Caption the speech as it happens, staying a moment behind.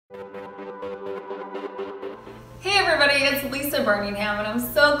everybody, it's Lisa Burningham and I'm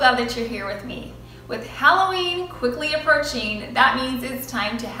so glad that you're here with me. With Halloween quickly approaching, that means it's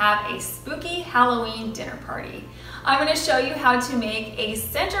time to have a spooky Halloween dinner party. I'm going to show you how to make a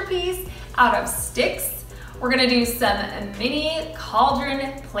centerpiece out of sticks. We're going to do some mini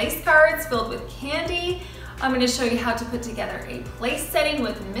cauldron place cards filled with candy. I'm going to show you how to put together a place setting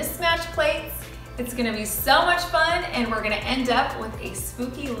with mismatched plates. It's going to be so much fun and we're going to end up with a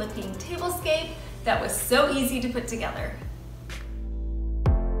spooky looking tablescape that was so easy to put together.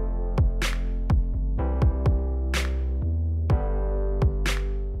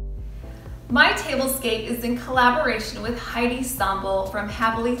 My tablescape is in collaboration with Heidi Sonboul from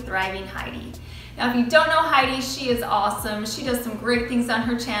Happily Thriving Heidi. Now if you don't know Heidi, she is awesome. She does some great things on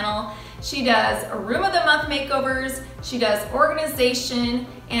her channel. She does Room of the Month makeovers, she does organization,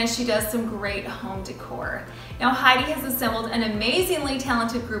 and she does some great home decor. Now Heidi has assembled an amazingly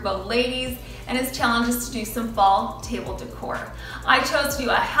talented group of ladies and has challenged us to do some fall table decor. I chose to do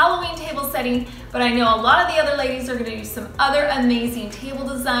a Halloween table setting, but I know a lot of the other ladies are going to do some other amazing table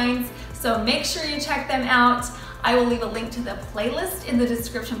designs, so make sure you check them out. I will leave a link to the playlist in the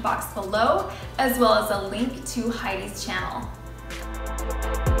description box below, as well as a link to Heidi's channel.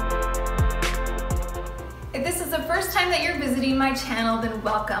 If this is the first time that you're visiting my channel, then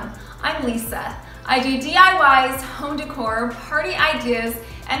welcome. I'm Lisa. I do DIYs, home decor, party ideas,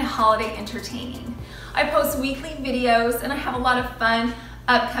 and holiday entertaining. I post weekly videos and I have a lot of fun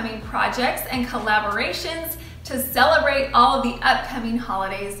upcoming projects and collaborations to celebrate all of the upcoming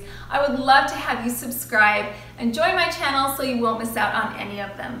holidays. I would love to have you subscribe and join my channel so you won't miss out on any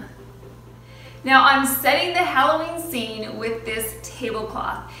of them. Now I'm setting the Halloween scene with this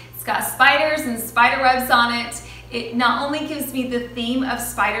tablecloth. It's got spiders and spider webs on it. It not only gives me the theme of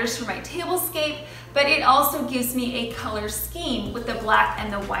spiders for my tablescape, but it also gives me a color scheme with the black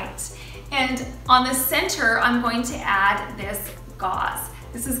and the white. And on the center, I'm going to add this gauze.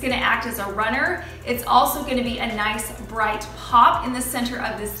 This is going to act as a runner. It's also going to be a nice bright pop in the center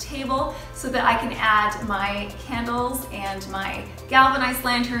of this table so that I can add my candles and my galvanized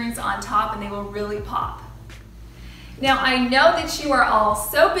lanterns on top and they will really pop. Now I know that you are all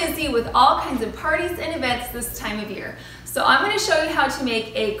so busy with all kinds of parties and events this time of year. So I'm going to show you how to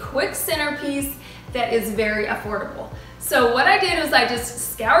make a quick centerpiece that is very affordable. So what I did was I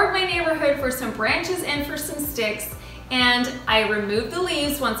just scoured my neighborhood for some branches and for some sticks, and I removed the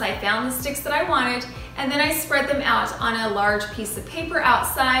leaves once I found the sticks that I wanted, and then I spread them out on a large piece of paper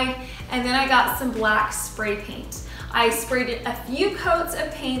outside, and then I got some black spray paint. I sprayed a few coats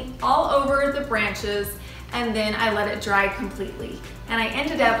of paint all over the branches, and then I let it dry completely. And I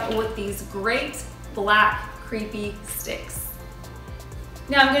ended up with these great black creepy sticks.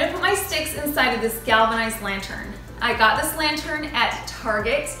 Now I'm gonna put my sticks inside of this galvanized lantern. I got this lantern at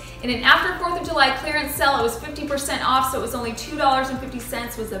Target. In an after 4th of July clearance sale, it was 50% off, so it was only $2.50.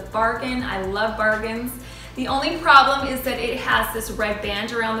 It was a bargain. I love bargains. The only problem is that it has this red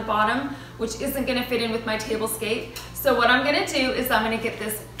band around the bottom, which isn't gonna fit in with my tablescape. So what I'm gonna do is I'm gonna get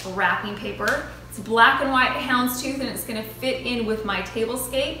this wrapping paper. It's black and white houndstooth and it's gonna fit in with my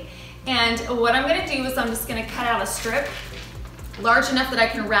tablescape. And what I'm gonna do is I'm just gonna cut out a strip large enough that I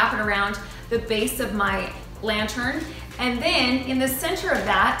can wrap it around the base of my lantern. And then in the center of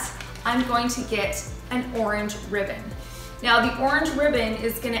that, I'm going to get an orange ribbon. Now the orange ribbon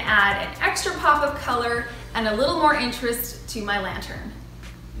is gonna add an extra pop of color and a little more interest to my lantern.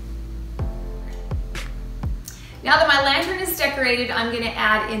 Now that my lantern is decorated, I'm gonna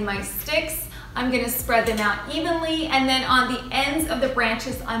add in my sticks. I'm gonna spread them out evenly, and then on the ends of the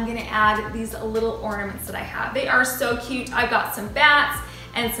branches, I'm gonna add these little ornaments that I have. They are so cute. I've got some bats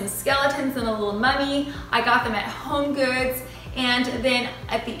and some skeletons and a little mummy. I got them at Home Goods. And then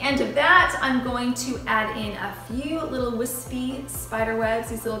at the end of that, I'm going to add in a few little wispy spider webs,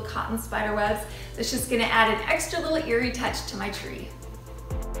 these little cotton spider webs. That's just gonna add an extra little eerie touch to my tree.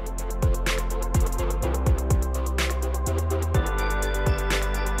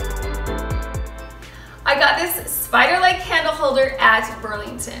 I got this spider-like candle holder at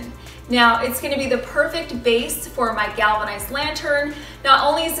Burlington. Now it's going to be the perfect base for my galvanized lantern. Not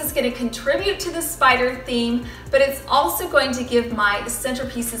only is this going to contribute to the spider theme, but it's also going to give my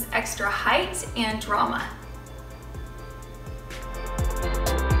centerpieces extra height and drama.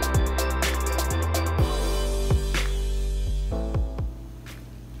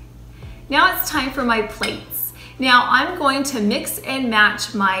 Now it's time for my plates. Now I'm going to mix and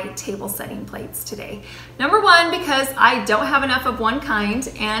match my table setting plates today. Number one, because I don't have enough of one kind,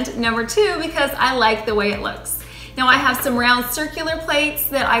 and number two, because I like the way it looks. Now I have some round circular plates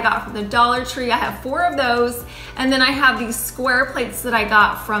that I got from the Dollar Tree. I have 4 of those, and then I have these square plates that I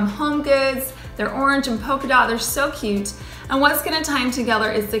got from Home Goods. They're orange and polka dot, they're so cute. And what's gonna tie them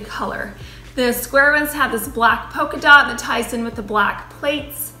together is the color. The square ones have this black polka dot that ties in with the black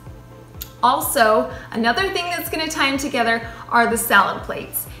plates. Also, another thing that's gonna tie them together are the salad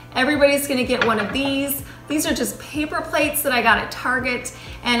plates. Everybody's gonna get one of these. These are just paper plates that I got at Target,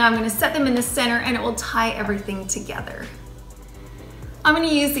 and I'm gonna set them in the center and it will tie everything together. I'm gonna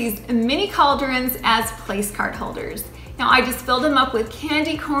use these mini cauldrons as place card holders. Now I just filled them up with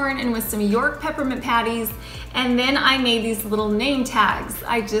candy corn and with some York peppermint patties, and then I made these little name tags.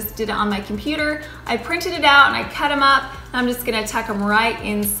 I just did it on my computer. I printed it out and I cut them up, and I'm just gonna tuck them right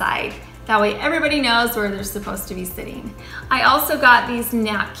inside. That way everybody knows where they're supposed to be sitting. I also got these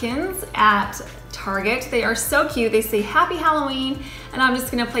napkins at Target. They are so cute. They say Happy Halloween, and I'm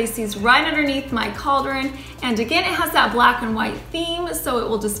just gonna place these right underneath my cauldron. And again, it has that black and white theme, so it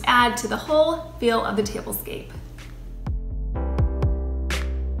will just add to the whole feel of the tablescape.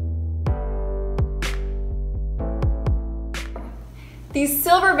 These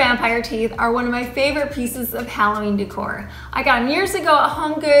silver vampire teeth are one of my favorite pieces of Halloween decor. I got them years ago at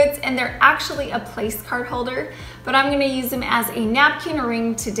Home Goods, and they're actually a place card holder, but I'm gonna use them as a napkin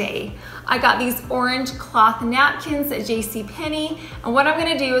ring today. I got these orange cloth napkins at JCPenney, and what I'm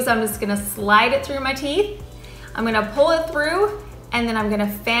gonna do is I'm just gonna slide it through my teeth, I'm gonna pull it through, and then I'm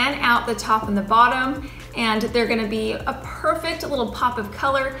gonna fan out the top and the bottom, and they're gonna be a perfect little pop of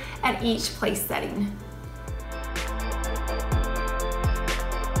color at each place setting.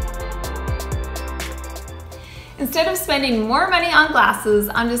 Instead of spending more money on glasses,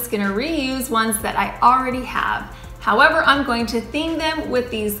 I'm just gonna reuse ones that I already have. However, I'm going to theme them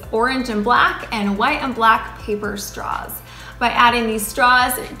with these orange and black and white and black paper straws. By adding these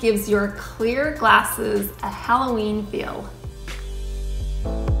straws, it gives your clear glasses a Halloween feel.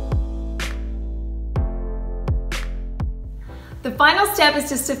 The final step is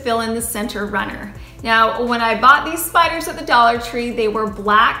just to fill in the center runner. Now, when I bought these spiders at the Dollar Tree, they were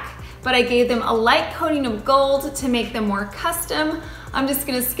black, but I gave them a light coating of gold to make them more custom. I'm just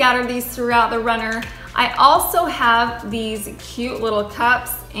gonna scatter these throughout the runner. I also have these cute little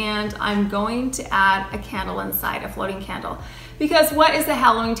cups, and I'm going to add a candle inside, a floating candle, because what is a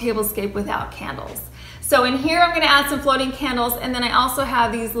Halloween tablescape without candles? So in here, I'm gonna add some floating candles, and then I also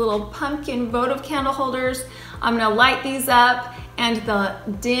have these little pumpkin votive candle holders. I'm gonna light these up, and the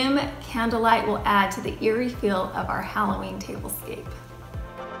dim candlelight will add to the eerie feel of our Halloween tablescape.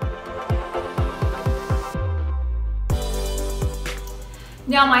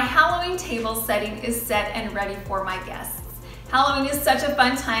 Now my Halloween table setting is set and ready for my guests. Halloween is such a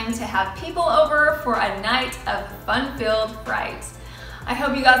fun time to have people over for a night of fun-filled fright. I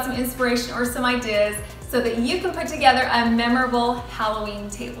hope you got some inspiration or some ideas so that you can put together a memorable Halloween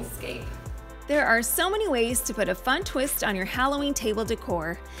tablescape. There are so many ways to put a fun twist on your Halloween table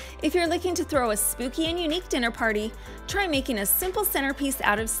decor. If you're looking to throw a spooky and unique dinner party, try making a simple centerpiece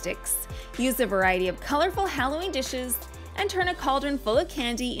out of sticks. Use a variety of colorful Halloween dishes and turn a cauldron full of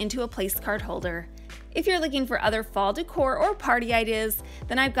candy into a place card holder. If you're looking for other fall decor or party ideas,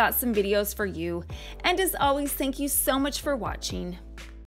 then I've got some videos for you. And as always, thank you so much for watching.